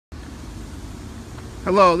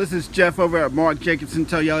Hello, this is Jeff over at Mark Jacobson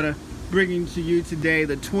Toyota, bringing to you today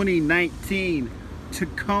the 2019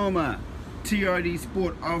 Tacoma TRD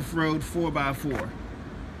Sport Off-Road 4x4.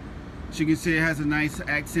 As you can see, it has a nice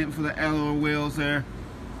accent for the alloy wheels there.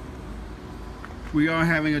 We are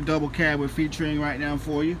having a double cab we're featuring right now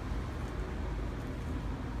for you.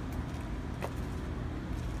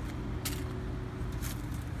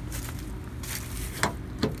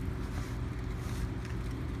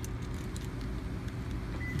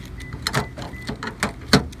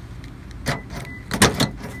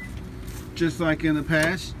 Just like in the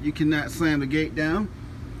past, you cannot slam the gate down.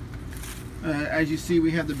 As you see, we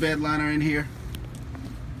have the bed liner in here.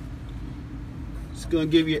 It's going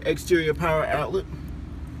to give you an exterior power outlet.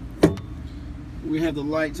 We have the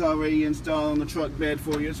lights already installed on the truck bed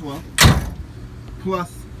for you as well,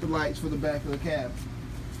 plus the lights for the back of the cab.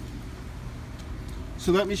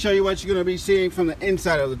 So let me show you what you're going to be seeing from the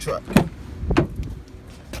inside of the truck.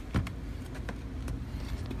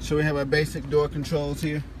 So we have our basic door controls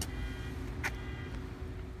here.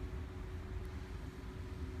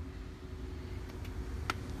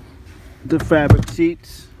 The fabric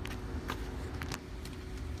seats.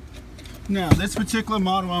 Now, this particular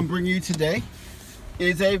model I'm bringing you today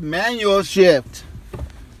is a manual shift.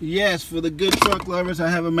 Yes, for the good truck lovers, I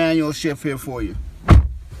have a manual shift here for you.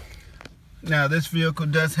 Now, this vehicle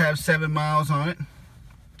does have 7 miles on it.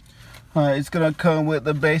 It's going to come with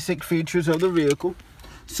the basic features of the vehicle.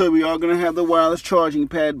 So we are going to have the wireless charging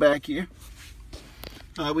pad back here.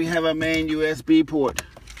 We have a main USB port.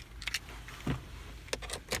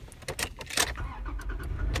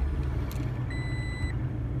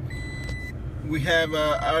 We have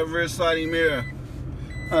our rear sliding mirror,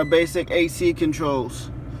 basic AC controls.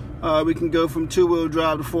 We can go from 2-wheel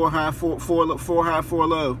drive to 4 high, 4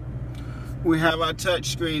 low. We have our touch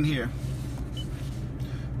screen here.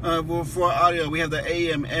 For audio, we have the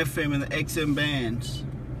AM, FM, and the XM bands.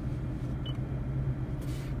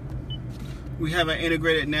 We have an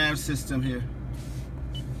integrated nav system here.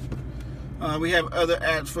 We have other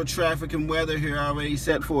apps for traffic and weather here already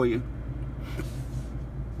set for you.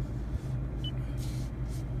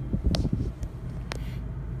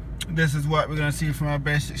 This is what we're going to see from our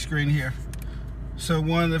basic screen here. So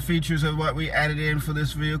one of the features of what we added in for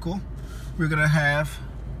this vehicle, we're going to have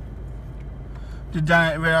the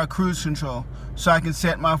dynamic radar cruise control. So I can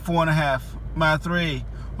set my 4.5, my 3,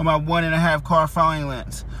 or my 1.5 car following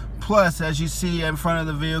lengths. Plus, as you see in front of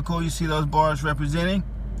the vehicle, you see those bars representing.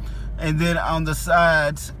 And then on the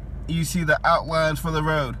sides, you see the outlines for the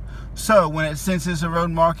road. So when it senses the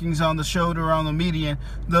road markings on the shoulder or on the median,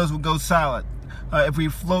 those will go silent. If we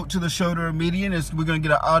float to the shoulder or median, we're going to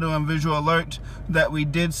get an auto and visual alert that we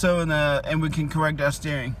did so, and we can correct our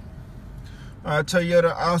steering.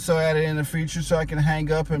 Toyota also added in a feature so I can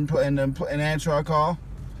hang up and answer our call.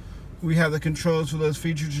 We have the controls for those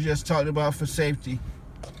features we just talked about for safety.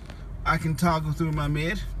 I can toggle through my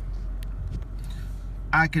mid.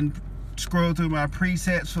 I can scroll through my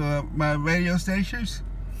presets for my radio stations,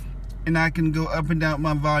 and I can go up and down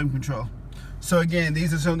my volume control. So again,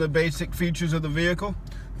 these are some of the basic features of the vehicle.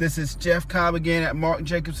 This is Jeff Cobb again at Mark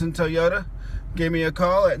Jacobson Toyota. Give me a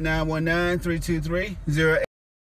call at 919-323-08.